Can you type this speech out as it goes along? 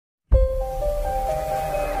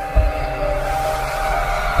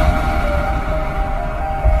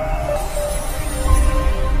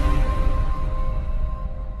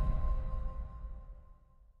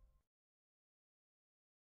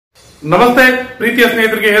ನಮಸ್ತೆ ಪ್ರೀತಿಯ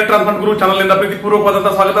ಸ್ನೇಹಿತರಿಗೆ ಹೇರ್ ಟ್ರಾನ್ಸ್ಪ್ಲಾಂಟ್ ಗುರು ಚಾನಲ್ ಇಂದ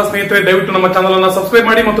ಪ್ರೀತಿಪೂರ್ವಕವಾದಂತಹ ಸ್ವಾಗತ. ಸ್ನೇಹಿತರೆ, ದಯವಿಟ್ಟು ನಮ್ಮ ಚಾನಲ್ ಅನ್ನು ಸಬ್ಸ್ಕ್ರೈಬ್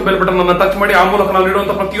ಮಾಡಿ ಮತ್ತು ಬೆಲ್ ಬಟನ್ ಅನ್ನು ಟಚ್ ಮಾಡಿ. ಆ ಮೂಲಕ ನಾವು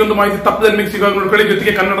ನೀಡುವಂತಹ ಪ್ರತಿಯೊಂದು ಮಾಹಿತಿ ತಪ್ಪದೆ ನಿಮಗೆ ಸಿಗುವ ನೋಡ್ಕೊಳ್ಳಿ.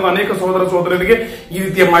 ಜೊತೆಗೆ ಕನ್ನಡದ ಅನೇಕ ಸಹೋದರ ಸಹೋದರರಿಗೆ ಈ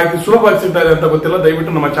ರೀತಿಯ ಮಾಹಿತಿ ಸುಲಭವಾಗಿ ಸಿಗ್ತಾ ಇದೆ ಅಂತ ಗೊತ್ತಿಲ್ಲ.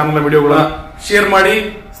 ದಯವಿಟ್ಟು ನಮ್ಮ ಚಾನಲ್ ವಿಡಿಯೋಗಳನ್ನ ಶೇರ್ ಮಾಡಿ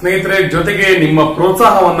ಸ್ನೇಹಿತರೆ. ಜೊತೆಗೆ ನಿಮ್ಮ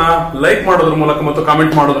ಪ್ರೋತ್ಸಾಹವನ್ನ ಲೈಕ್ ಮಾಡೋದ್ರ ಮೂಲಕ ಮತ್ತು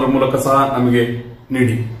ಕಾಮೆಂಟ್ ಮಾಡೋದ್ರ ಮೂಲಕ ಸಹ ನಮಗೆ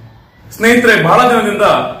ನೀಡಿ. ಸ್ನೇಹಿತರೆ, ಬಹಳ ದಿನದಿಂದ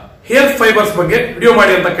ಹೇರ್ ಫೈಬರ್ಸ್ ಬಗ್ಗೆ ವಿಡಿಯೋ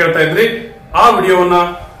ಮಾಡಿ ಅಂತ ಕೇಳ್ತಾ ಇದ್ರಿ. ಆ ವಿಡಿಯೋವನ್ನ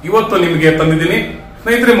ಇವತ್ತು ನಿಮಗೆ ತಂದಿದ್ದೀನಿ.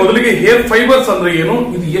 ಸ್ನೇಹಿತರೆ, ಮೊದಲಿಗೆ ಹೇರ್ ಫೈಬರ್ಸ್ ಅಂದ್ರೆ ಏನು,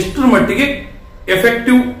 ಇದು ಎಷ್ಟರ ಮಟ್ಟಿಗೆ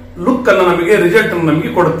ಎಫೆಕ್ಟಿವ್ ಲುಕ್ ಅನ್ನು ನಮಗೆ ರಿಸಲ್ಟ್ ಅನ್ನು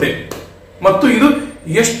ನಮಗೆ ಕೊಡುತ್ತೆ ಮತ್ತು ಇದು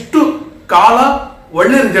ಎಷ್ಟು ಕಾಲ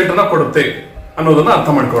ಒಳ್ಳೆ ರಿಸಲ್ಟ್ ಅನ್ನ ಕೊಡುತ್ತೆ ಅನ್ನೋದನ್ನ ಅರ್ಥ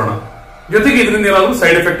ಮಾಡ್ಕೊಳ್ಳೋಣ. ಜೊತೆಗೆ ಇದರಿಂದ ಏನಾದ್ರೂ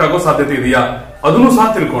ಸೈಡ್ ಎಫೆಕ್ಟ್ ಆಗೋ ಸಾಧ್ಯತೆ ಇದೆಯಾ ಅದನ್ನು ಸಹ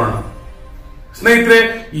ತಿಳ್ಕೊಳ್ಳೋಣ. ಸ್ನೇಹಿತರೆ,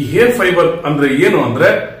 ಈ ಹೇರ್ ಫೈಬರ್ ಅಂದ್ರೆ ಏನು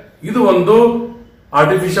ಅಂದ್ರೆ ಇದು ಒಂದು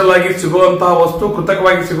ಆರ್ಟಿಫಿಷಿಯಲ್ ಆಗಿ ಸಿಗುವಂತಹ ವಸ್ತು,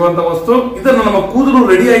 ಕೃತಕವಾಗಿ ಸಿಗುವಂತಹ ವಸ್ತು. ಇದನ್ನು ನಮ್ಮ ಕೂದಲು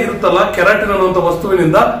ರೆಡಿ ಆಗಿರುತ್ತಲ್ಲ, ಕೆರಾಟಿನ್ ಅನ್ನುವಂತಹ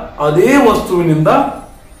ವಸ್ತುವಿನಿಂದ, ಅದೇ ವಸ್ತುವಿನಿಂದ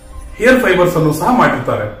ಹೇರ್ ಫೈಬರ್ಸ್ ಅನ್ನು ಸಹ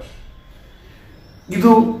ಮಾಡಿರ್ತಾರೆ.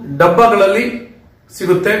 ಇದು ಡಬ್ಬಗಳಲ್ಲಿ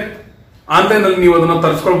ಸಿಗುತ್ತೆ. ಆನ್ಲೈನ್ ಅಲ್ಲಿ ನೀವು ಅದನ್ನು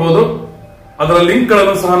ತರಿಸ್ಕೊಳ್ಬಹುದು. ಅದರ ಲಿಂಕ್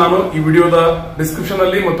ಗಳನ್ನು ಸಹ ನಾನು ಈ ವಿಡಿಯೋದ ಡಿಸ್ಕ್ರಿಪ್ಷನ್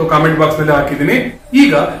ಅಲ್ಲಿ ಮತ್ತು ಕಾಮೆಂಟ್ ಬಾಕ್ಸ್ ನಲ್ಲಿ ಹಾಕಿದ್ದೀನಿ.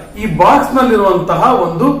 ಈಗ ಈ ಬಾಕ್ಸ್ ನಲ್ಲಿರುವಂತಹ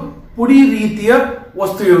ಒಂದು ಪುಡಿ ರೀತಿಯ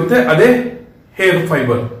ವಸ್ತು ಇರುತ್ತೆ, ಅದೇ ಹೇರ್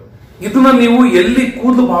ಫೈಬರ್. ಇದನ್ನ ನೀವು ಎಲ್ಲಿ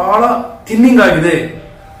ಕೂದಲು ಬಹಳ ಥಿನ್ನಿಂಗ್ ಆಗಿದೆ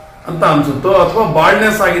ಅಂತ ಅನ್ಸುತ್ತೋ ಅಥವಾ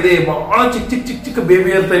ಬಾಲ್ನೆಸ್ ಆಗಿದೆ, ಬಹಳ ಚಿಕ್ಕ ಚಿಕ್ಕ ಚಿಕ್ಕ ಚಿಕ್ಕ ಬೇಬಿ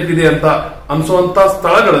ಹೇರ್ ಟೈಪ್ ಇದೆ ಅಂತ ಅನ್ಸುವಂತ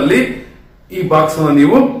ಸ್ಥಳಗಳಲ್ಲಿ ಈ ಬಾಕ್ಸ್ ಅನ್ನ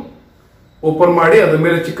ನೀವು ಓಪನ್ ಮಾಡಿ ಅದರ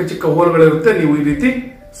ಮೇಲೆ ಚಿಕ್ಕ ಚಿಕ್ಕ ಹೋಲ್ಗಳಿರುತ್ತೆ. ನೀವು ಈ ರೀತಿ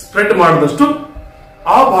ಸ್ಪ್ರೆಡ್ ಮಾಡಿದಷ್ಟು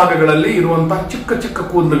ಆ ಭಾಗಗಳಲ್ಲಿ ಇರುವಂತಹ ಚಿಕ್ಕ ಚಿಕ್ಕ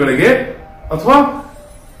ಕೂದಲುಗಳಿಗೆ ಅಥವಾ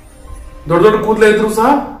ದೊಡ್ಡ ದೊಡ್ಡ ಕೂದಲೇ ಇದ್ರೂ ಸಹ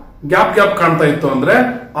ಗ್ಯಾಪ್ ಗ್ಯಾಪ್ ಕಾಣ್ತಾ ಇತ್ತು ಅಂದ್ರೆ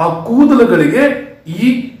ಆ ಕೂದಲುಗಳಿಗೆ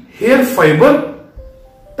ಈ ಹೇರ್ ಫೈಬರ್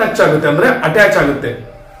ಟಚ್ ಆಗುತ್ತೆ, ಅಂದ್ರೆ ಅಟ್ಯಾಚ್ ಆಗುತ್ತೆ,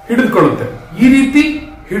 ಹಿಡಿದುಕೊಳ್ಳುತ್ತೆ. ಈ ರೀತಿ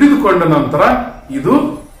ಹಿಡಿದುಕೊಂಡ ನಂತರ ಇದು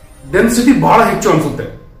ಡೆನ್ಸಿಟಿ ಬಹಳ ಹೆಚ್ಚು ಅನ್ಸುತ್ತೆ.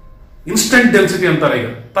 ಇನ್ಸ್ಟೆಂಟ್ ಡೆನ್ಸಿಟಿ ಅಂತಾರೆ. ಈಗ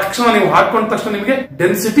ತಕ್ಷಣ ನೀವು ಹಾಕೊಂಡ ತಕ್ಷಣ ನಿಮಗೆ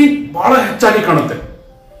ಡೆನ್ಸಿಟಿ ಬಹಳ ಹೆಚ್ಚಾಗಿ ಕಾಣುತ್ತೆ.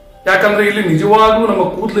 ಯಾಕಂದ್ರೆ ಇಲ್ಲಿ ನಿಜವಾಗ್ಲೂ ನಮ್ಮ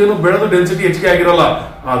ಕೂದಲೇನು ಬೆಳೆದು ಡೆನ್ಸಿಟಿ ಹೆಚ್ಚಿಗೆ ಆಗಿರಲ್ಲ.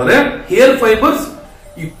 ಆದ್ರೆ ಹೇರ್ ಫೈಬರ್ಸ್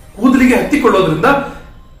ಈ ಕೂದಲಿಗೆ ಹತ್ತಿಕೊಳ್ಳೋದ್ರಿಂದ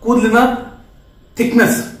ಕೂದಲಿನ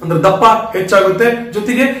ಥಿಕ್ನೆಸ್ ಅಂದ್ರೆ ದಪ್ಪ ಹೆಚ್ಚಾಗುತ್ತೆ.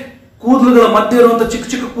 ಜೊತೆಗೆ ಕೂದಲುಗಳ ಮಧ್ಯೆ ಇರುವಂತಹ ಚಿಕ್ಕ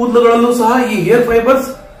ಚಿಕ್ಕ ಕೂದಲುಗಳಲ್ಲೂ ಸಹ ಈ ಹೇರ್ ಫೈಬರ್ಸ್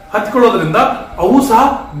ಹತ್ಕೊಳ್ಳೋದ್ರಿಂದ ಅವು ಸಹ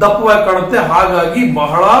ದಪ್ಪವಾಗಿ ಕಾಣುತ್ತೆ. ಹಾಗಾಗಿ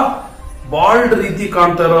ಬಹಳ ಬಾಲ್ಡ್ ರೀತಿ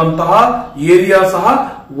ಕಾಣ್ತಾ ಇರುವಂತಹ ಏರಿಯಾ ಸಹ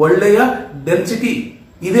ಒಳ್ಳೆಯ ಡೆನ್ಸಿಟಿ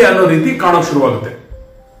ಇದೆ ಅನ್ನೋ ರೀತಿ ಕಾಣೋಕ್ ಶುರುವಾಗುತ್ತೆ.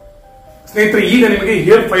 ಸ್ನೇಹಿತರೆ, ಈಗ ನಿಮಗೆ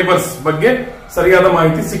ಹೇರ್ ಫೈಬರ್ಸ್ ಬಗ್ಗೆ ಸರಿಯಾದ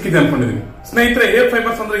ಮಾಹಿತಿ ಸಿಕ್ಕಿದೆ ಅನ್ಕೊಂಡಿದ್ದೀನಿ. ಸ್ನೇಹಿತರೆ, ಹೇರ್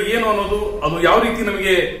ಫೈಬರ್ಸ್ ಅಂದ್ರೆ ಏನು ಅನ್ನೋದು, ಅದು ಯಾವ ರೀತಿ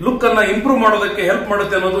ನಮಗೆ ಲುಕ್ ಅನ್ನ ಇಂಪ್ರೂವ್ ಮಾಡೋದಕ್ಕೆ ಹೆಲ್ಪ್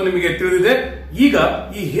ಮಾಡುತ್ತೆ ಅನ್ನೋದು ನಿಮಗೆ ತಿಳಿದಿದೆ. ಈಗ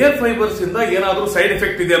ಈ ಹೇರ್ ಫೈಬರ್ಸ್ ಇಂದ ಏನಾದ್ರೂ ಸೈಡ್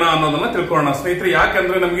ಎಫೆಕ್ಟ್ ಇದೆಯಾ ಅನ್ನೋದನ್ನ ತಿಳ್ಕೊಳ್ಳೋಣ. ಸ್ನೇಹಿತರೆ,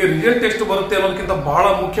 ಯಾಕಂದ್ರೆ ನಮಗೆ ರಿಸಲ್ಟ್ ಎಷ್ಟು ಬರುತ್ತೆ ಅನ್ನೋದಕ್ಕಿಂತ ಬಹಳ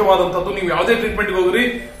ಮುಖ್ಯವಾದಂತದ್ದು, ನೀವು ಯಾವುದೇ ಟ್ರೀಟ್ಮೆಂಟ್ ಹೋಗ್ರಿ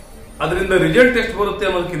ಅದರಿಂದ ರಿಸಲ್ಟ್ ಎಷ್ಟು ಬರುತ್ತೆ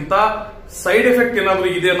ಅನ್ನೋದಕ್ಕಿಂತ ಸೈಡ್ ಎಫೆಕ್ಟ್ ಏನಾದ್ರೂ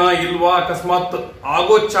ಇದೆನಾ ಇಲ್ವಾ, ಅಕಸ್ಮಾತ್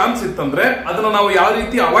ಆಗೋ ಚಾನ್ಸ್ ಇತ್ತಂದ್ರೆ ಅದನ್ನ ನಾವು ಯಾವ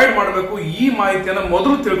ರೀತಿ ಅವಾಯ್ಡ್ ಮಾಡಬೇಕು, ಈ ಮಾಹಿತಿಯನ್ನ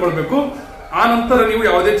ಮೊದಲು ತಿಳ್ಕೊಳ್ಬೇಕು. ಆ ನಂತರ ನೀವು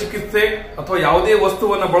ಯಾವುದೇ ಚಿಕಿತ್ಸೆ ಅಥವಾ ಯಾವುದೇ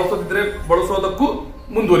ವಸ್ತುವನ್ನ ಬಳಸೋದಕ್ಕೂ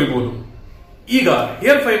ಮುಂದುವರಿಬಹುದು. ಈಗ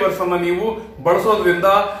ಹೇರ್ ಫೈಬರ್ಸ್ ಅನ್ನ ನೀವು ಬಳಸೋದ್ರಿಂದ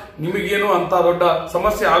ನಿಮಗೇನು ಅಂತ ದೊಡ್ಡ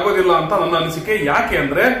ಸಮಸ್ಯೆ ಆಗೋದಿಲ್ಲ ಅಂತ ನನ್ನ ಅನಿಸಿಕೆ. ಯಾಕೆ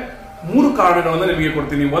ಅಂದ್ರೆ 3 ಕಾರಣಗಳನ್ನ ನಿಮಗೆ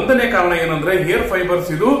ಕೊಡ್ತೀನಿ. ಒಂದನೇ ಕಾರಣ ಏನಂದ್ರೆ ಹೇರ್ ಫೈಬರ್ಸ್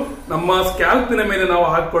ಇದು ನಮ್ಮ ಸ್ಕ್ಯಾಲ್ಪಿನ ಮೇಲೆ ನಾವು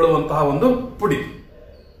ಹಾಕಿಕೊಳ್ಳುವಂತಹ ಒಂದು ಪುಡಿ.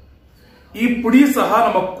 ಈ ಪುಡಿ ಸಹ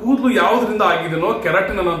ನಮ್ಮ ಕೂದಲು ಯಾವುದರಿಂದ ಆಗಿದೆನೋ,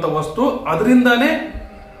 ಕೆರಾಟಿನ್ ಅನ್ನುವಂತ ವಸ್ತು, ಅದರಿಂದಾನೇ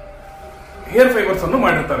ಹೇರ್ ಫೈಬರ್ಸ್ ಅನ್ನು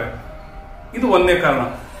ಮಾಡಿರ್ತಾರೆ. ಇದು ಒಂದನೇ ಕಾರಣ.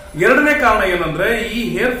 ಎರಡನೇ ಕಾರಣ ಏನಂದ್ರೆ ಈ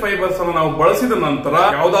ಹೇರ್ ಫೈಬರ್ಸ್ ಅನ್ನು ನಾವು ಬಳಸಿದ ನಂತರ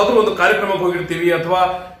ಯಾವ್ದಾದ್ರು ಒಂದು ಕಾರ್ಯಕ್ರಮಕ್ಕೆ ಹೋಗಿರ್ತೀವಿ ಅಥವಾ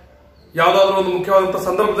ಯಾವ್ದಾದ್ರು ಒಂದು ಮುಖ್ಯವಾದಂತಹ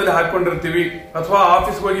ಸಂದರ್ಭದಲ್ಲಿ ಹಾಕೊಂಡಿರ್ತೀವಿ ಅಥವಾ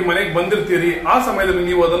ಆಫೀಸ್ಗೆ ಹೋಗಿ ಮನೆಗೆ ಬಂದಿರ್ತೀರಿ. ಆ ಸಮಯದಲ್ಲಿ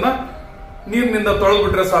ನೀವು ಅದನ್ನ ನೀರಿನಿಂದ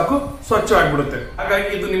ತೊಳೆದ್ಬಿಟ್ರೆ ಸಾಕು, ಸ್ವಚ್ಛ ಆಗ್ಬಿಡುತ್ತೆ. ಹಾಗಾಗಿ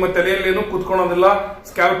ಇದು ನಿಮ್ಮ ತಲೆಯಲ್ಲಿ ಏನು ಕುತ್ಕೊಳ್ಳೋದಿಲ್ಲ,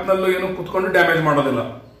 ಸ್ಕ್ಯಾಲ್ಪ್ ನಲ್ಲೂ ಏನು ಕುತ್ಕೊಂಡು ಡ್ಯಾಮೇಜ್ ಮಾಡೋದಿಲ್ಲ.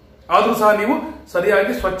 ಆದ್ರೂ ಸಹ ನೀವು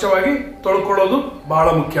ಸರಿಯಾಗಿ ಸ್ವಚ್ಛವಾಗಿ ತೊಳ್ಕೊಳ್ಳೋದು ಬಹಳ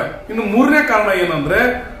ಮುಖ್ಯ. ಇನ್ನು 3ನೇ ಕಾರಣ ಏನಂದ್ರೆ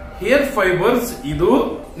ಹೇರ್ ಫೈಬರ್ಸ್ ಇದು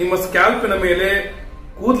ನಿಮ್ಮ ಸ್ಕ್ಯಾಲ್ಪಿನ ಮೇಲೆ,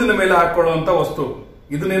 ಕೂದಲಿನ ಮೇಲೆ ಹಾಕೊಳ್ಳುವಂತ ವಸ್ತು.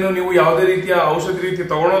 ಇದನ್ನೇನು ನೀವು ಯಾವುದೇ ರೀತಿಯ ಔಷಧಿ ರೀತಿ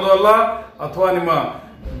ತಗೊಳ್ಳೋದು ಅಲ್ಲ ಅಥವಾ ನಿಮ್ಮ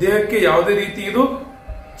ದೇಹಕ್ಕೆ ಯಾವುದೇ ರೀತಿ ಇದು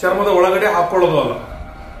ಚರ್ಮದ ಒಳಗಡೆ ಹಾಕೊಳ್ಳೋದು ಅಲ್ಲ,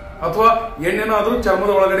 ಅಥವಾ ಎಣ್ಣೆನಾದ್ರೂ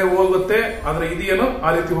ಚರ್ಮದ ಒಳಗಡೆ ಹೋಗುತ್ತೆ, ಆದ್ರೆ ಇದೇನು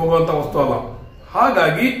ಆ ರೀತಿ ಹೋಗುವಂತ ವಸ್ತು ಅಲ್ಲ.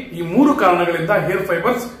 ಹಾಗಾಗಿ ಈ 3 ಕಾರಣಗಳಿಂದ ಹೇರ್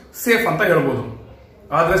ಫೈಬರ್ಸ್ ಸೇಫ್ ಅಂತ ಹೇಳ್ಬೋದು.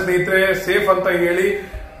 ಆದ್ರೆ ಸ್ನೇಹಿತರೆ, ಸೇಫ್ ಅಂತ ಹೇಳಿ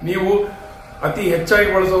ನೀವು ಅತಿ ಹೆಚ್ಚಾಗಿ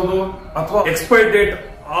ಬಳಸೋದು ಅಥವಾ ಎಕ್ಸ್ಪೈರ್ ಡೇಟ್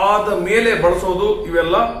ಆದ ಮೇಲೆ ಬಳಸೋದು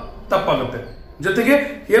ಇವೆಲ್ಲ ತಪ್ಪಾಗುತ್ತೆ. ಜೊತೆಗೆ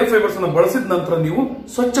ಹೇರ್ ಫೈಬರ್ಸ್ ಅನ್ನು ಬಳಸಿದ ನಂತರ ನೀವು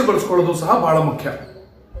ಸ್ವಚ್ಛಗೊಳಿಸಿಕೊಳ್ಳೋದು ಸಹ ಬಹಳ ಮುಖ್ಯ.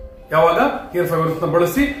 ಯಾವಾಗ ಹೇರ್ ಫೈಬರ್ಸ್ ನ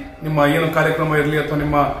ಬಳಸಿ ನಿಮ್ಮ ಏನು ಕಾರ್ಯಕ್ರಮ ಇರಲಿ ಅಥವಾ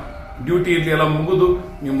ನಿಮ್ಮ ಡ್ಯೂಟಿ ಇರಲಿ ಎಲ್ಲ ಮುಗಿದು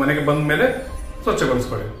ನೀವು ಮನೆಗೆ ಬಂದ ಮೇಲೆ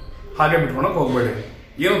ಸ್ವಚ್ಛಗೊಳಿಸ್ಕೊಳ್ಳಿ. ಹಾಗೆ ಬಿಟ್ಕೊಳಕ್ ಹೋಗಬೇಡಿ.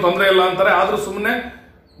 ಏನು ತೊಂದರೆ ಇಲ್ಲ ಅಂತಾರೆ, ಆದ್ರೂ ಸುಮ್ಮನೆ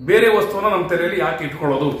ಬೇರೆ ವಸ್ತುವನ್ನ ನಮ್ಮ ತಲೆಯಲ್ಲಿ ಯಾಕೆ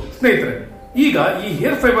ಇಟ್ಕೊಳ್ಳೋದು. ಸ್ನೇಹಿತರೆ, ಈಗ ಈ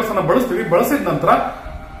ಹೇರ್ ಫೈಬರ್ಸ್ ಅನ್ನ ಬಳಸ್ತೀವಿ. ಬಳಸಿದ ನಂತರ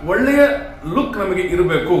ಒಳ್ಳೆಯ ಲುಕ್ ನಮಗೆ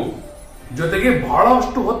ಇರಬೇಕು, ಜೊತೆಗೆ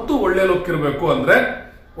ಬಹಳಷ್ಟು ಹೊತ್ತು ಒಳ್ಳೆ ಲುಕ್ ಇರಬೇಕು ಅಂದ್ರೆ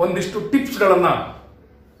ಒಂದಿಷ್ಟು ಟಿಪ್ಸ್ ಗಳನ್ನ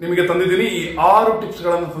ನಿಮಗೆ ತಂದಿದ್ದೀನಿ. ಈ 6 ಟಿಪ್ಸ್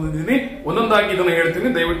ಗಳನ್ನ ತಂದಿದ್ದೀನಿ. ಒಂದೊಂದಾಗಿ ಇದನ್ನು ಹೇಳ್ತೀನಿ,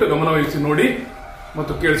 ದಯವಿಟ್ಟು ಗಮನವಹಿಸಿ ನೋಡಿ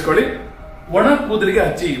ಮತ್ತು ಕೇಳಿಸ್ಕೊಳ್ಳಿ. ಒಣ ಕೂದಲಿಗೆ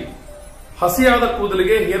ಹಚ್ಚಿ, ಹಸಿಯಾದ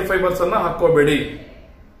ಕೂದಲಿಗೆ ಹೇರ್ ಫೈಬರ್ಸ್ ಅನ್ನ ಹಾಕೋಬೇಡಿ.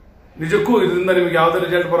 ನಿಜಕ್ಕೂ ಇದರಿಂದ ನಿಮಗೆ ಯಾವುದೇ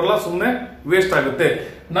ರಿಸಲ್ಟ್ ಬರಲ್ಲ, ಸುಮ್ಮನೆ ವೇಸ್ಟ್ ಆಗುತ್ತೆ.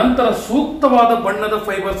 ನಂತರ ಸೂಕ್ತವಾದ ಬಣ್ಣದ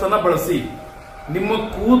ಫೈಬರ್ಸ್ ಅನ್ನ ಬಳಸಿ. ನಿಮ್ಮ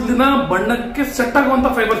ಕೂದಲಿನ ಬಣ್ಣಕ್ಕೆ ಸೆಟ್ ಆಗುವಂತ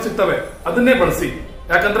ಫೈಬರ್ಸ್ ಸಿಗ್ತವೆ, ಅದನ್ನೇ ಬಳಸಿ.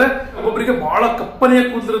 ಯಾಕಂದ್ರೆ ಒಬ್ಬೊಬ್ಬರಿಗೆ ಬಹಳ ಕಪ್ಪನೆಯ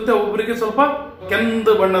ಕೂದಲಿರುತ್ತೆ, ಒಬ್ಬೊಬ್ಬರಿಗೆ ಸ್ವಲ್ಪ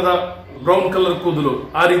ಕೆಂದು ಬಣ್ಣದ ಬ್ರೌನ್ ಕಲರ್ ಕೂದಲು,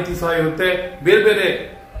 ಆ ರೀತಿ ಸಹ ಇರುತ್ತೆ. ಬೇರೆ ಬೇರೆ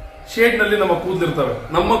ಶೇಡ್ ನಲ್ಲಿ ನಮ್ಮ ಕೂದಲಿರ್ತವೆ.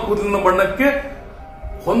 ನಮ್ಮ ಕೂದಲಿನ ಬಣ್ಣಕ್ಕೆ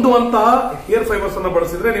ಹೊಂದುವಂತಹ ಹೇರ್ ಫೈಬರ್ಸ್ ಅನ್ನ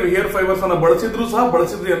ಬಳಸಿದ್ರೆ ನೀವು ಹೇರ್ ಫೈಬರ್ಸ್ ಅನ್ನ ಬಳಸಿದ್ರು ಸಹ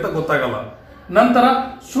ಬಳಸಿದ್ರಿ ಅಂತ ಗೊತ್ತಾಗಲ್ಲ. ನಂತರ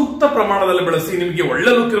ಸೂಕ್ತ ಪ್ರಮಾಣದಲ್ಲಿ ಬಳಸಿ. ನಿಮಗೆ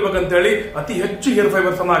ಒಳ್ಳೆ ಲುಕ್ ಇರ್ಬೇಕಂತ ಹೇಳಿ ಅತಿ ಹೆಚ್ಚು ಹೇರ್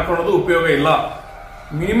ಫೈಬರ್ಸ್ ಅನ್ನ ಹಾಕೊಳ್ಳೋದು ಉಪಯೋಗ ಇಲ್ಲ.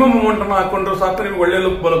 ಮಿನಿಮಮ್ ಅಮೌಂಟ್ ಅನ್ನ ಹಾಕೊಂಡ್ರು ಸಾಕು ನಿಮ್ಗೆ ಒಳ್ಳೆ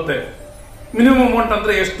ಲುಕ್ ಬರುತ್ತೆ. ಮಿನಿಮಮ್ ಅಮೌಂಟ್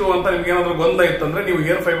ಅಂದ್ರೆ ಎಷ್ಟು ಅಂತ ನಿಮ್ಗೆ ಏನಾದ್ರು ಗೊಂದಲ ಇತ್ತಂದ್ರೆ ನೀವು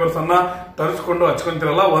ಹೇರ್ ಫೈಬರ್ಸ್ ಅನ್ನ ತರಿಸ್ಕೊಂಡು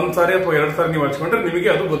ಹಚ್ಕೊಂತಿರಲ್ಲ, 1 ಸಾರಿ ಅಥವಾ 2 ಸಾರಿ ನೀವು ಹಚ್ಕೊಂಡ್ರೆ ನಿಮಗೆ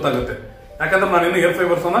ಅದು ಗೊತ್ತಾಗುತ್ತೆ. ಯಾಕಂದ್ರೆ ನಾನಿನ್ನು ಹೇರ್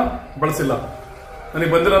ಫೈಬರ್ಸ್ ಅನ್ನ ಬಳಸಿಲ್ಲ.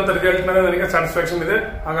 ನನಗೆ ಬಂದಿರೋಂತ ರಿಸಲ್ಟ್ ಮೇಲೆ ನನಗೆ ಸ್ಯಾಟಿಸ್ಫ್ಯಾಕ್ಷನ್ ಇದೆ,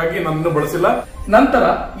 ಹಾಗಾಗಿ ನಾನು ಬಳಸಿಲ್ಲ. ನಂತರ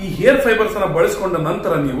ಈ ಹೇರ್ ಫೈಬರ್ಸ್ ಅನ್ನ ಬಳಸಿಕೊಂಡ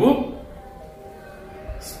ನಂತರ ನೀವು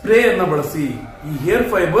ಸ್ಪ್ರೇ ಅನ್ನ ಬಳಸಿ. ಈ ಹೇರ್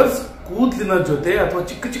ಫೈಬರ್ಸ್ ಕೂದಲಿನ ಜೊತೆ ಅಥವಾ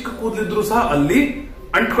ಚಿಕ್ಕ ಚಿಕ್ಕ ಕೂದಲಿದ್ರು ಸಹ ಅಲ್ಲಿ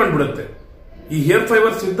ಅಂಟ್ಕೊಂಡ್ ಬಿಡುತ್ತೆ. ಈ ಹೇರ್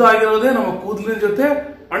ಫೈಬರ್ ಸಿದ್ಧ ಆಗಿರೋದೇ ನಮ್ಮ ಕೂದಲಿನ ಜೊತೆ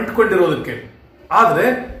ಅಂಟ್ಕೊಂಡಿರೋದಕ್ಕೆ. ಆದ್ರೆ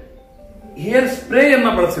ಹೇರ್ ಸ್ಪ್ರೇ ಅನ್ನ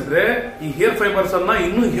ಬಳಸಿದ್ರೆ ಈ ಹೇರ್ ಫೈಬರ್ಸ್ ಅನ್ನ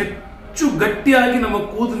ಇನ್ನೂ ಹೆಚ್ಚು ಗಟ್ಟಿಯಾಗಿ ನಮ್ಮ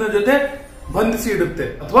ಕೂದಲಿನ ಜೊತೆ ಬಂಧಿಸಿ ಇಡುತ್ತೆ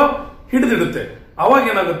ಅಥವಾ ಹಿಡಿದಿಡುತ್ತೆ. ಅವಾಗ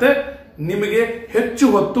ಏನಾಗುತ್ತೆ, ನಿಮಗೆ ಹೆಚ್ಚು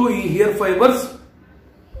ಹೊತ್ತು ಈ ಹೇರ್ ಫೈಬರ್ಸ್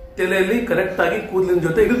ತಲೆಯಲ್ಲಿ ಕರೆಕ್ಟ್ ಆಗಿ ಕೂದಲಿನ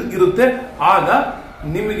ಜೊತೆ ಇರುತ್ತೆ. ಆಗ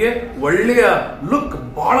ನಿಮಗೆ ಒಳ್ಳೆಯ ಲುಕ್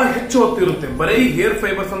ಬಹಳ ಹೆಚ್ಚು ಹೊತ್ತು ಇರುತ್ತೆ. ಬರೀ ಹೇರ್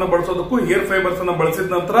ಫೈಬರ್ಸ್ ಅನ್ನ ಬಳಸೋದಕ್ಕೂ ಹೇರ್ ಫೈಬರ್ಸ್ ಅನ್ನ ಬಳಸಿದ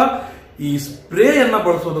ನಂತರ ಈ ಸ್ಪ್ರೇ ಅನ್ನ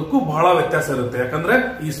ಬಳಸೋದಕ್ಕೂ ಬಹಳ ವ್ಯತ್ಯಾಸ ಇರುತ್ತೆ. ಯಾಕಂದ್ರೆ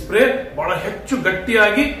ಈ ಸ್ಪ್ರೇ ಬಹಳ ಹೆಚ್ಚು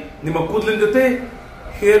ಗಟ್ಟಿಯಾಗಿ ನಿಮ್ಮ ಕೂದಲಿನ ಜೊತೆ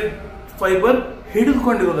ಹೇರ್ ಫೈಬರ್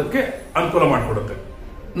ಹಿಡಿದುಕೊಂಡಿರೋದಕ್ಕೆ ಅನುಕೂಲ ಮಾಡಿಕೊಡುತ್ತೆ.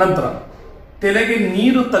 ನಂತರ ತಲೆಗೆ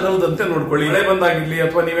ನೀರು ತಗಲದಂತೆ ನೋಡ್ಕೊಳ್ಳಿ. ಮಳೆ ಬಂದಾಗಿರ್ಲಿ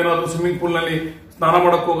ಅಥವಾ ನೀವೇನಾದ್ರೂ ಸ್ವಿಮ್ಮಿಂಗ್ ಪೂಲ್ ನಲ್ಲಿ ಸ್ನಾನ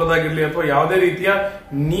ಮಾಡಕ್ ಹೋಗೋದಾಗಿರ್ಲಿ ಅಥವಾ ಯಾವುದೇ ರೀತಿಯ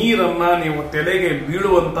ನೀರನ್ನ ನೀವು ತಲೆಗೆ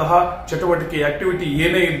ಬೀಳುವಂತಹ ಚಟುವಟಿಕೆ ಆಕ್ಟಿವಿಟಿ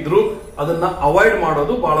ಏನೇ ಇದ್ರೂ ಅದನ್ನ ಅವಾಯ್ಡ್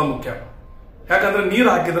ಮಾಡೋದು ಬಹಳ ಮುಖ್ಯ. ಯಾಕಂದ್ರೆ ನೀರು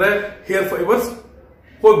ಹಾಕಿದ್ರೆ ಹೇರ್ ಫೈಬರ್ಸ್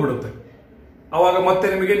ಹೋಗ್ಬಿಡುತ್ತೆ. ಅವಾಗ ಮತ್ತೆ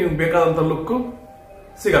ನಿಮಗೆ ನೀವು ಬೇಕಾದಂತ ಲುಕ್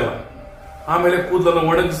ಸಿಗಲ್ಲ. ಆಮೇಲೆ ಕೂದಲನ್ನು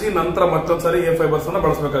ಒಣಗಿಸಿ ನಂತರ ಮತ್ತೊಂದ್ಸರಿ ಹೇರ್ ಫೈಬರ್ಸ್ ಅನ್ನ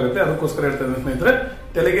ಬಳಸಬೇಕಾಗುತ್ತೆ. ಅದಕ್ಕೋಸ್ಕರ ಹೇಳ್ತಾ ಇದ್ದೀನಿ ಸ್ನೇಹಿತರೆ,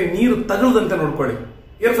 ತಲೆಗೆ ನೀರು ತಗಲದಂತೆ ನೋಡ್ಕೊಳ್ಳಿ.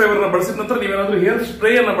 ಹೇರ್ ಫೈಬರ್ ನ ಬಳಸಿದ ನಂತರ ನೀವೇನಾದ್ರೂ ಹೇರ್ ಸ್ಪ್ರೇ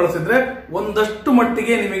ಅನ್ನ ಬಳಸಿದ್ರೆ ಒಂದಷ್ಟು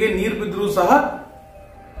ಮಟ್ಟಿಗೆ ನಿಮಗೆ ನೀರು ಬಿದ್ದರೂ ಸಹ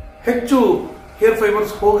ಹೆಚ್ಚು ಹೇರ್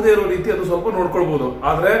ಫೈಬರ್ಸ್ ಹೋಗದೆ ಇರೋ ರೀತಿ ಅದು ಸ್ವಲ್ಪ ನೋಡ್ಕೊಳ್ಬಹುದು.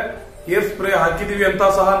 ಆದ್ರೆ ಹೇರ್ ಸ್ಪ್ರೇ ಹಾಕಿದೀವಿ ಅಂತ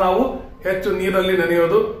ಸಹ ನಾವು ಹೆಚ್ಚು ನೀರಲ್ಲಿ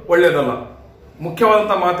ನೆನೆಯೋದು ಒಳ್ಳೇದಲ್ಲ.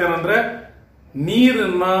 ಮುಖ್ಯವಾದಂತ ಮಾತೇನಂದ್ರೆ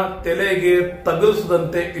ನೀರನ್ನ ತಲೆಗೆ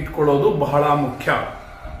ತಗಲಿಸದಂತೆ ಇಟ್ಕೊಳ್ಳೋದು ಬಹಳ ಮುಖ್ಯ.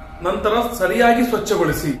 ನಂತರ ಸರಿಯಾಗಿ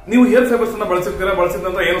ಸ್ವಚ್ಛಗೊಳಿಸಿ. ನೀವು ಹೇರ್ ಫೈಬರ್ಸ್ ಅನ್ನ ಬಳಸಿದ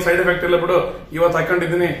ನಂತರ ಏನು ಸೈಡ್ ಎಫೆಕ್ಟ್ ಇಲ್ಲ ಬಿಡು, ಇವತ್ತು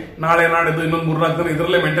ಹಾಕೊಂಡಿದ್ದೀನಿ, ನಾಳೆ ನಾಡಿದ್ದು ಇನ್ನೊಂದು 3-4 ದಿನ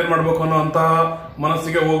ಇದರಲ್ಲೇ ಮೇಂಟೈನ್ ಮಾಡಬೇಕು ಅನ್ನೋ ಅಂತ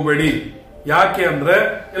ಮನಸ್ಸಿಗೆ ಹೋಗಬೇಡಿ. ಯಾಕೆ ಅಂದ್ರೆ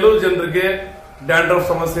ಕೆಲವು ಜನರಿಗೆ ಡ್ಯಾಂಡ್ರಫ್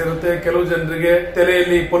ಸಮಸ್ಯೆ ಇರುತ್ತೆ, ಕೆಲವು ಜನರಿಗೆ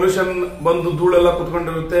ತಲೆಯಲ್ಲಿ ಪೊಲ್ಯೂಷನ್ ಬಂದು ಧೂಳೆಲ್ಲ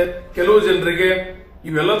ಕುತ್ಕೊಂಡಿರುತ್ತೆ, ಕೆಲವು ಜನರಿಗೆ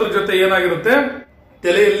ಇವೆಲ್ಲದ್ರ ಜೊತೆ ಏನಾಗಿರುತ್ತೆ,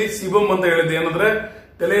 ತಲೆಯಲ್ಲಿ ಸಿಬಮ್ ಅಂತ ಹೇಳಿದೆ. ಏನಂದ್ರೆ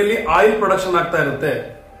ತಲೆಯಲ್ಲಿ ಆಯಿಲ್ ಪ್ರೊಡಕ್ಷನ್ ಆಗ್ತಾ ಇರುತ್ತೆ.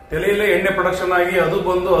 ತಲೆಯಲ್ಲೇ ಎಣ್ಣೆ ಪ್ರೊಡಕ್ಷನ್ ಆಗಿ ಅದು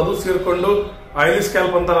ಬಂದು ಅದು ಸೇರ್ಕೊಂಡು ಆಯಿಲಿ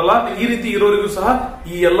ಸ್ಕ್ಯಾಲ್ಪ್ ಅಂತಾರಲ್ಲ, ಈ ರೀತಿ ಇರೋರಿಗೂ ಸಹ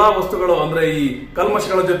ಈ ಎಲ್ಲಾ ವಸ್ತುಗಳು ಅಂದ್ರೆ ಈ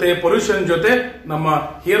ಕಲ್ಮಶಗಳ ಜೊತೆ ಪೊಲ್ಯೂಷನ್ ಜೊತೆ ನಮ್ಮ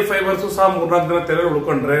ಹೇರ್ ಫೈಬರ್ಸ್ ಸಹ 3-4 ದಿನ ತಲೆಯಲ್ಲಿ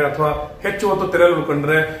ಉಳ್ಕೊಂಡ್ರೆ ಅಥವಾ ಹೆಚ್ಚು ಹೊತ್ತು ತಲೆಯಲ್ಲಿ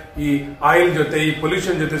ಉಳ್ಕೊಂಡ್ರೆ ಈ ಆಯಿಲ್ ಜೊತೆ ಈ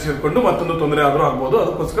ಪೊಲ್ಯೂಷನ್ ಜೊತೆ ಸೇರ್ಕೊಂಡು ಮತ್ತೊಂದು ತೊಂದರೆ ಆದ್ರೂ ಆಗ್ಬಹುದು.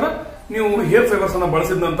 ಅದಕ್ಕೋಸ್ಕರ ನೀವು ಹೇರ್ ಫೈಬರ್ಸ್ ಅನ್ನ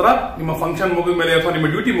ಬಳಸಿದ ನಂತರ ನಿಮ್ಮ ಫಂಕ್ಷನ್ ಮುಗಿದ ಮೇಲೆ ಅಥವಾ ನಿಮ್ಮ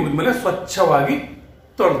ಡ್ಯೂಟಿ ಮುಗಿದ ಮೇಲೆ ಸ್ವಚ್ಛವಾಗಿ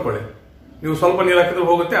ತೊಳೆದುಕೊಳ್ಳಿ. ನೀವು ಸ್ವಲ್ಪ ನೀರು ಹಾಕಿದ್ರೆ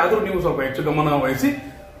ಹೋಗುತ್ತೆ, ಆದ್ರೂ ನೀವು ಸ್ವಲ್ಪ ಹೆಚ್ಚು ಗಮನ ವಹಿಸಿ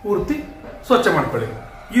ಪೂರ್ತಿ ಸ್ವಚ್ಛ ಮಾಡ್ಕೊಳ್ಳಿ.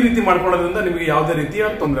 ಈ ರೀತಿ ಮಾಡ್ಕೊಳ್ಳೋದ್ರಿಂದ ನಿಮಗೆ ಯಾವುದೇ ರೀತಿಯ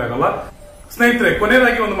ತೊಂದರೆ ಆಗಲ್ಲ. ಸ್ನೇಹಿತರೆ,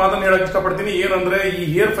 ಕೊನೆಯದಾಗಿ ಒಂದು ಮಾತನ್ನು ಹೇಳಕ್ ಇಷ್ಟಪಡ್ತೀನಿ. ಏನಂದ್ರೆ ಈ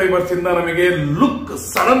ಹೇರ್ ಫೈಬರ್ಸ್ ಇಂದ ನಮಗೆ ಲುಕ್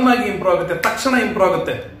ಸಡನ್ ಆಗಿ ಇಂಪ್ರೂವ್ ಆಗುತ್ತೆ, ತಕ್ಷಣ ಇಂಪ್ರೂವ್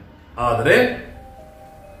ಆಗುತ್ತೆ. ಆದ್ರೆ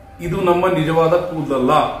ಇದು ನಮ್ಮ ನಿಜವಾದ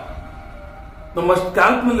ಕೂದಲಲ್ಲ. ನಮ್ಮ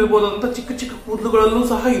ಸ್ಕ್ಯಾಲ್ಪ್ ನಲ್ಲಿ ಇರಬಹುದಂತ ಚಿಕ್ಕ ಚಿಕ್ಕ ಕೂದಲುಗಳಲ್ಲೂ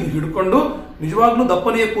ಸಹ ಇದು ಹಿಡ್ಕೊಂಡು ನಿಜವಾಗ್ಲೂ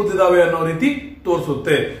ದಪ್ಪನೆಯ ಕೂದಲಿದಾವೆ ಅನ್ನೋ ರೀತಿ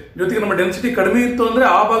ತೋರಿಸುತ್ತೆ. ಜೊತೆಗೆ ನಮ್ಮ ಡೆನ್ಸಿಟಿ ಕಡಿಮೆ ಇತ್ತು ಅಂದ್ರೆ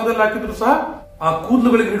ಆ ಭಾಗದಲ್ಲಿ ಹಾಕಿದ್ರು ಸಹ ಆ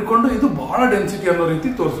ಕೂದಲುಗಳಿಗೆ ಹಿಡ್ಕೊಂಡು ಇದು ಬಹಳ ಡೆನ್ಸಿಟಿ ಅನ್ನೋ ರೀತಿ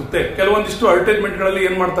ತೋರಿಸುತ್ತೆ. ಕೆಲವೊಂದಿಷ್ಟು ಅಡ್ವರ್ಟೈಸ್ಮೆಂಟ್ ಗಳಲ್ಲಿ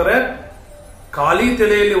ಏನ್ ಮಾಡ್ತಾರೆ, ಖಾಲಿ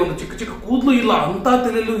ತಲೆಯಲ್ಲಿ ಒಂದು ಚಿಕ್ಕ ಚಿಕ್ಕ ಕೂದಲು ಇಲ್ಲ ಅಂತ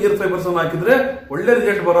ತಲೆಯಲ್ಲೂ ಹೇರ್ ಫೈಬರ್ಸ್ ಅನ್ನು ಹಾಕಿದ್ರೆ ಒಳ್ಳೆ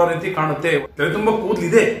ರಿಸಲ್ಟ್ ಬರೋ ರೀತಿ ಕಾಣುತ್ತೆ, ತಲೆ ತುಂಬಾ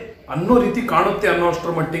ಕೂದಲಿದೆ ಅನ್ನೋ ರೀತಿ ಕಾಣುತ್ತೆ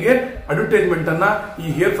ಅನ್ನೋಷ್ಟರ ಮಟ್ಟಿಗೆ ಅಡ್ವರ್ಟೈಸ್ಮೆಂಟ್ ಅನ್ನ ಈ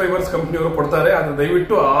ಹೇರ್ ಫೈಬರ್ಸ್ ಕಂಪನಿಯವರು ಕೊಡ್ತಾರೆ. ಆದ್ರೆ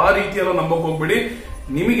ದಯವಿಟ್ಟು ಆ ರೀತಿಯೆಲ್ಲ ನಂಬಕ್ ಹೋಗ್ಬೇಡಿ.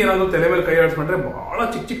 ನಿಮಗೇನಾದ್ರೂ ತಲೆ ಮೇಲೆ ಕೈ ಆಡಿಸ್ಕೊಂಡ್ರೆ ಬಹಳ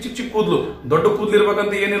ಚಿಕ್ಕ ಚಿಕ್ಕ ಚಿಕ್ಕ ಚಿಕ್ಕ ಕೂದಲು, ದೊಡ್ಡ ಕೂದಲು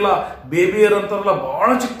ಇರ್ಬೇಕಂತ ಏನಿಲ್ಲ, ಬೇಬಿ ಹೇರ್ ಅಂತಾರಲ್ಲ ಬಹಳ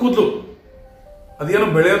ಚಿಕ್ಕ ಕೂದಲು, ಅದೇನು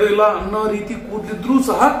ಬೆಳೆಯೋದು ಇಲ್ಲ ಅನ್ನೋ ರೀತಿ ಕೂದಲಿದ್ರೂ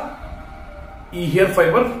ಸಹ ಈ ಹೇರ್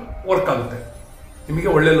ಫೈಬರ್ ವರ್ಕ್ ಆಗುತ್ತೆ, ನಿಮಗೆ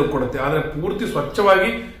ಒಳ್ಳೆ ಲುಕ್ ಕೊಡುತ್ತೆ. ಆದ್ರೆ ಪೂರ್ತಿ ಸ್ವಚ್ಛವಾಗಿ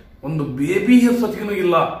ಒಂದು ಬೇಬಿ ಹೇರ್ ಸತಿಗೂ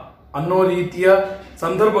ಇಲ್ಲ ಅನ್ನೋ ರೀತಿಯ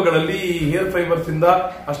ಸಂದರ್ಭಗಳಲ್ಲಿ ಈ ಹೇರ್ ಫೈಬರ್ಸ್ ಇಂದ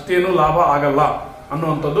ಅಷ್ಟೇನು ಲಾಭ ಆಗಲ್ಲ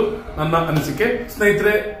ಅನ್ನುವಂಥದ್ದು ನನ್ನ ಅನಿಸಿಕೆ.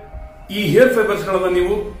 ಸ್ನೇಹಿತರೆ, ಈ ಹೇರ್ ಫೈಬರ್ಸ್ ಗಳನ್ನ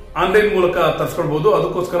ನೀವು ಆನ್ಲೈನ್ ಮೂಲಕ ತರಿಸ್ಕೊಳ್ಬಹುದು.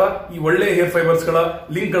 ಅದಕ್ಕೋಸ್ಕರ ಈ ಒಳ್ಳೆ ಹೇರ್ ಫೈಬರ್ಸ್ ಗಳ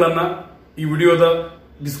ಲಿಂಕ್ ಗಳನ್ನ ಈ ವಿಡಿಯೋದ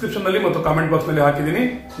ಡಿಸ್ಕ್ರಿಪ್ಷನ್ ನಲ್ಲಿ ಮತ್ತು ಕಾಮೆಂಟ್ ಬಾಕ್ಸ್ ನಲ್ಲಿ ಹಾಕಿದ್ದೀನಿ.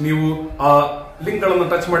 ನೀವು ಆ ಲಿಂಕ್ ಗಳನ್ನ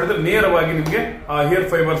ಟಚ್ ಮಾಡಿದ್ರೆ ನೇರವಾಗಿ ನಿಮಗೆ ಆ ಹೇರ್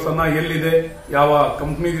ಫೈಬರ್ಸ್ ಅನ್ನ ಎಲ್ಲಿದೆ, ಯಾವ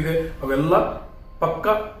ಕಂಪ್ನಿದಿದೆ, ಅವೆಲ್ಲ ಪಕ್ಕ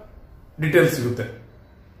ಡೀಟೇಲ್ಸ್ ಸಿಗುತ್ತೆ.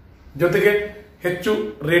 ಜೊತೆಗೆ ಹೆಚ್ಚು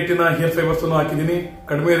ರೇಟಿನ ಹೇರ್ ಫೈಬರ್ಸ್ ಅನ್ನು ಹಾಕಿದ್ದೀನಿ,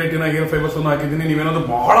 ಕಡಿಮೆ ರೇಟಿನ ಹೇರ್ ಫೈಬರ್ಸ್ ಅನ್ನು ಹಾಕಿದ್ದೀನಿ. ನೀವೇನಾದ್ರೂ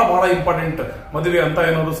ಬಹಳ ಇಂಪಾರ್ಟೆಂಟ್ ಮದುವೆ ಅಂತ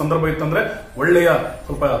ಏನಾದ್ರು ಸಂದರ್ಭ ಇತ್ತಂದ್ರೆ ಒಳ್ಳೆಯ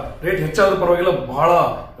ಸ್ವಲ್ಪ ರೇಟ್ ಹೆಚ್ಚಾದ್ರೂ ಪರವಾಗಿಲ್ಲ, ಬಹಳ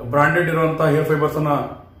ಬ್ರಾಂಡೆಡ್ ಇರುವಂತಹ ಹೇರ್ ಫೈಬರ್ಸ್ ಅನ್ನ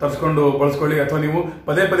ತರಿಸ್ಕೊಂಡು ಬಳಸ್ಕೊಳ್ಳಿ. ಅಥವಾ ನೀವು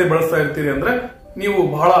ಪದೇ ಬಳಸ್ತಾ ಇರ್ತೀರಿ ಅಂದ್ರೆ ನೀವು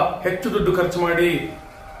ಬಹಳ ಹೆಚ್ಚು ದುಡ್ಡು ಖರ್ಚು ಮಾಡಿ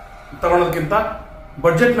ತಗೊಳ್ಳೋದಕ್ಕಿಂತ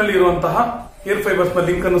ಬಜೆಟ್ ನಲ್ಲಿ ಇರುವಂತಹ ಹೇರ್ ಫೈಬರ್ಸ್ ನ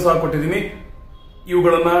ಲಿಂಕ್ ಅನ್ನು ಸಹ ಕೊಟ್ಟಿದ್ದೀನಿ.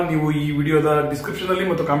 ಇವುಗಳನ್ನ ನೀವು ಈ ವಿಡಿಯೋದ ಡಿಸ್ಕ್ರಿಪ್ಷನ್ ಅಲ್ಲಿ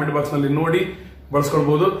ಮತ್ತು ಕಾಮೆಂಟ್ ಬಾಕ್ಸ್ ನಲ್ಲಿ ನೋಡಿ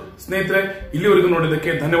ಬಳಸ್ಕೊಳ್ಬಹುದು. ಸ್ನೇಹಿತರೆ, ಇಲ್ಲಿವರೆಗೂ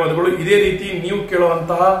ನೋಡಿದ್ದಕ್ಕೆ ಧನ್ಯವಾದಗಳು. ಇದೇ ರೀತಿ ನೀವು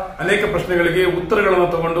ಕೇಳುವಂತಹ ಅನೇಕ ಪ್ರಶ್ನೆಗಳಿಗೆ ಉತ್ತರಗಳನ್ನು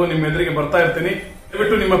ತಗೊಂಡು ನಿಮ್ಮ ಎದುರಿಗೆ ಬರ್ತಾ ಇರ್ತೀನಿ.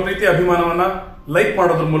 ದಯವಿಟ್ಟು ನಿಮ್ಮ ಪ್ರೀತಿ ಅಭಿಮಾನವನ್ನ ಲೈಕ್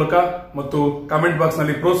ಮಾಡೋದ್ರ ಮೂಲಕ ಮತ್ತು ಕಾಮೆಂಟ್ ಬಾಕ್ಸ್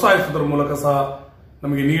ನಲ್ಲಿ ಪ್ರೋತ್ಸಾಹಿಸೋದ್ರ ಮೂಲಕ ಸಹ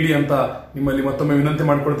ನಮಗೆ ನೀಡಿ ಅಂತ ನಿಮ್ಮಲ್ಲಿ ಮತ್ತೊಮ್ಮೆ ವಿನಂತಿ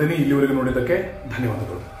ಮಾಡಿಕೊಳ್ತೀನಿ. ಇಲ್ಲಿವರೆಗೂ ನೋಡಿದ್ದಕ್ಕೆ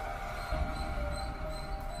ಧನ್ಯವಾದಗಳು.